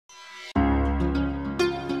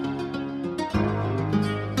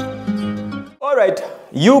Alright,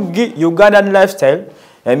 Ugandan lifestyle.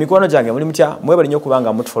 Mikono jange muli mutya mwebali nnyo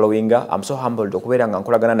kubanga mutu followinga. I'm so humbled okubeera nga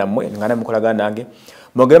nkolagana nammwe ngana mukolagana nange.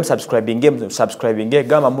 Mwongere subscribing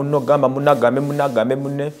gamba munno gamba munnagambe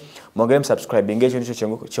munne. Mwongere subscribing ekintu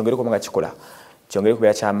kyongere kubanga kikola. Kyongere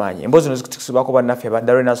kubeera kyamaanyi. Emboozi zino zikusibako bannaffe ba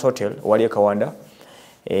Darenas Hotel wali e Kawanda.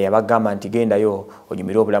 Abagamba nti gendayo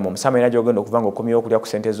onyumire obulamu. Omusama era gy'ogenda okuva nga okomyewo okulya ku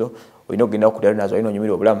ssente zo olina okugenda ku Darenas olina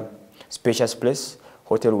onyumire obulamu. Spacious place.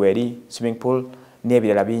 Hotel weri, swimming pool,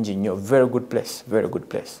 n'ebirala bingi nnyo. Very good place, very good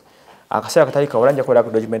place. Akaseera katali kawala nja kukolera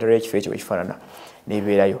ku documentary ekifo ekyo ekifaanana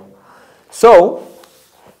n'ebeerayo. So,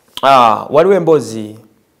 waliwo emboozi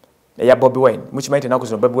eya Bobi Wine. Mukimanyi ennaku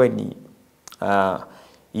zino Bobi Wine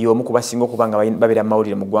y'omu ku basinga okuba nga babeera mu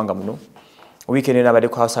mawulire mu ggwanga muno. Weekend eno abadde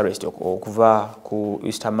ku house arrest okuva ku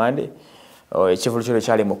Easter Monday. Ekivulu kyo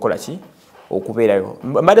kyalema okukola ki? Okubeerayo.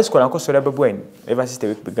 Mbadde sikolanako story ya Bobi Wine ever since the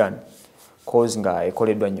week began. Cause nga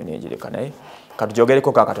ekoleddwa nnyo nejereka naye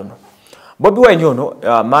katujogereko kakatono. Bobi Wine ono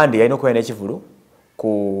Monday yalina okubeera n'ekivulu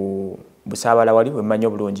ku Busaabala wali wemanyi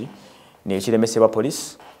obulungi nekiremesebwa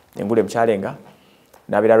police engule mukyalenga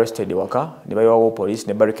n'abeera arrested waka ne bayiwawo police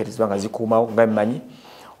ne barricades banga zikuumawo nga mmanyi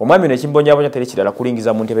omwami ono ekimbonyabonya teri kirala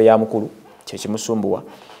kulingiza mu ntebe ya mukulu kye kimusumbuwa.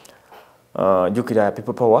 Jukira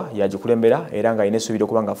people power yagikulembera era nga alina essuubira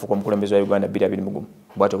okuba nga afuuka omukulembeze wa Uganda 2020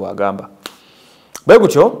 bw'atyo bw'agamba. Bwe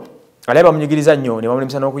gutyo alaba munyigiriza nnyo ne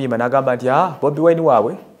bamulemesa n'okuyimba n'agamba nti Bobi Wine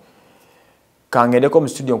waabwe kangendeko mu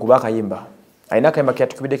studio nkuba akayimba. Alina akayimba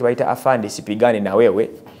keyatukubidde ke bayita afande sipigane na wewe.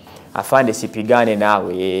 Afande sipigane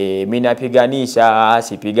nawe. Minapiganisha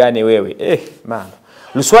sipigane wewe. Mama.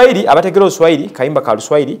 Luswahili abategera Luswahili kayimba ka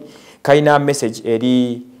Luswahili kaina message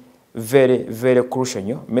eri very very crucial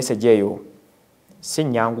nnyo. Message eyo si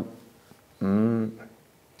nyangu.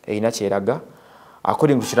 Erina kyeraga.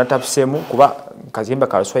 According to Chinatapsemu kuba kazimba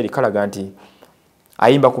ka Luswahili kalaga nti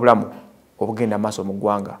ayimba ku bulamu obugenda maaso mu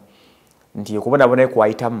ggwanga nti okubonabona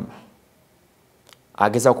kwayitamu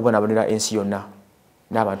ageza okubonabonera ensi yonna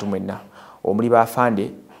n'abantu mwenna omuli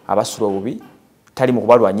baafande abasula obubi tali mu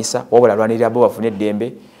kubalwanyisa wabula alwanirira bo bafune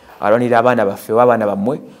eddembe alwanirira abaana baffe w'abaana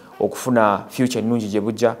bammwe okufuna future ennungi gye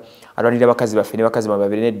bujja alwanirira bakazi baffe ne bakazi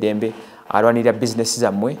babeere n'eddembe alwanirira bizinesi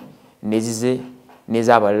zammwe nezize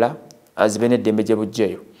n'ez'abalala azibene eddembe gye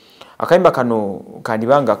bujjeeyo. Akayimba kano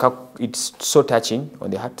kandibanga it's so touching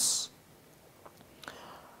on the hearts.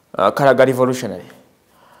 Kalaga revolutionary.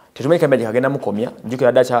 Tetumanyi kayimba kagenda mukomya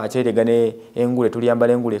jjukira dda akyeregane engule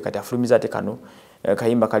tuliyambala engule kati afulumiza ate kano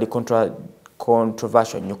kayimba kali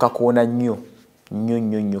controversial nnyo kakoona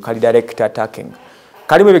nnyo kali direct attacking.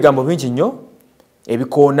 Kalimu ebigambo bingi nnyo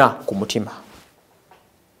ebikoona ku mutima.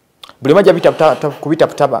 Buli majja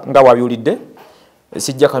kubitaputaba nga wabyulidde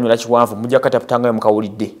sijja kanula kiwanvu mujja kataputanga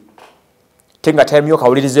mukawulidde tenga time yo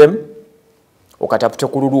kawulirizemu okatapute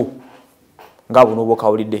kululu nga buno bo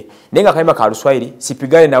kawulidde nenga kayima ka Luswahili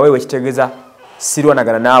sipigane na wewe kitegeza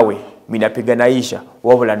sirwanagana nawe minapiganaisha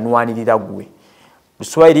wabula nwanirira gwe.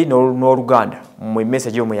 Luswahili n'Oluganda mu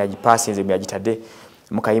message yo muyagipasinze muyagitadde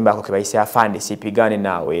mukayimba ako kebayise afande sipigane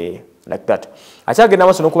nawe like that. Akyagenda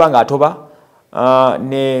maso nokubanga atoba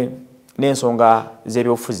n'ensonga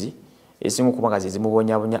z'ebyobufuzi ezimu kubanga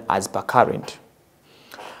zimubonyabonya as per current.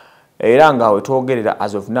 Era nga wetwogerera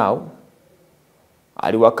as of now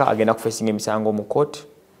ali waka agenda kufacing emisango mu court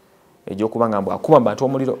egy'okubanga mbu akuma abantu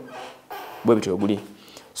omuliro bwe bityo guli.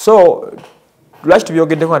 So lwaki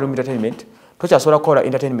tubyogeddeko nga entertainment tokyasobola kukola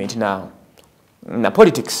entertainment na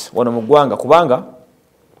politics wano mu ggwanga kubanga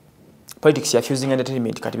politics ya fusing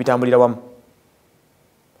entertainment kati bitambulira wamu.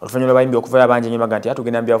 Oluvannyuma lw'abayimbi okuvayo abangi nnyo baga nti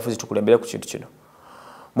atugenda mu byabufuzi tukulembere ku kintu kino.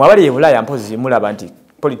 Mwabali ye Bulaaya mpozi mulaba nti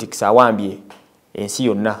politics awambye ensi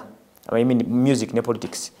yonna. I mean music ne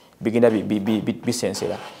politics bigenda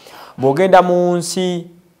bisensera. Bwogenda mu nsi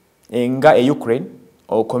nga Ukraine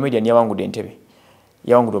o comedian yawangudde entebe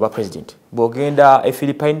yawangudde oba president. Bwogenda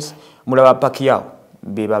Philippines mulaba Pacquiao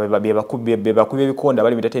bebakubi ebikonda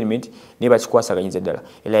bali mu entertainment ne bakikwasaganyiriza ddala.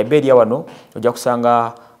 Liberia wano ojja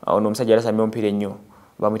kusanga ono omusajja alasamya omupiira ennyo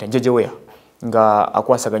bamuyita Jeje nga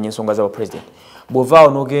akwasaganya ensonga z'aba president.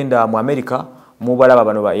 Bw'ovaawo n'ogenda mu America mu balaba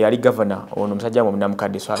bano yali governor ono omusajja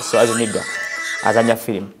namukadde Schwarzenegger azanya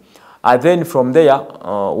film. And then from there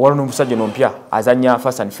waliwo n'omusajja n'ompya azanya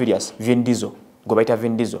Fast and Furious Vin Diesel gwe bayita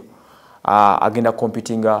Vin Diesel agenda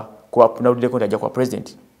competinga kuba nawuliddeko nti ajja kuba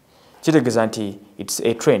president. Kitegeeza nti it's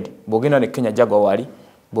a trend. Bw'ogenda ne Kenya Jaguar wali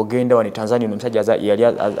bw'ogenda wano Tanzania n'omusajja yali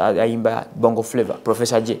ayimba Bongo Flava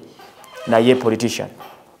Professor J naye politician.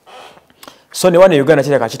 So ne wano Uganda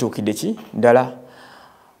kireka kituukidde ki ndala.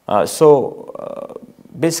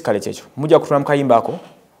 Basically kyekyo mujja kutula mu kayimba ako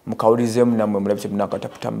mukawulizemu nammwe mulabye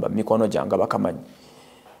munakataputamba mikono gyanga bakamanyi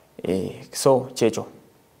So checho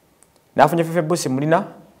nafunye fefe busi mulina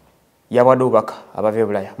yabadde obaka abave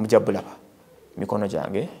bulaya mujja bulaba mikono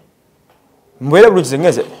gyange mbwere bulungi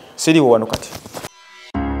zengeze siri wano kati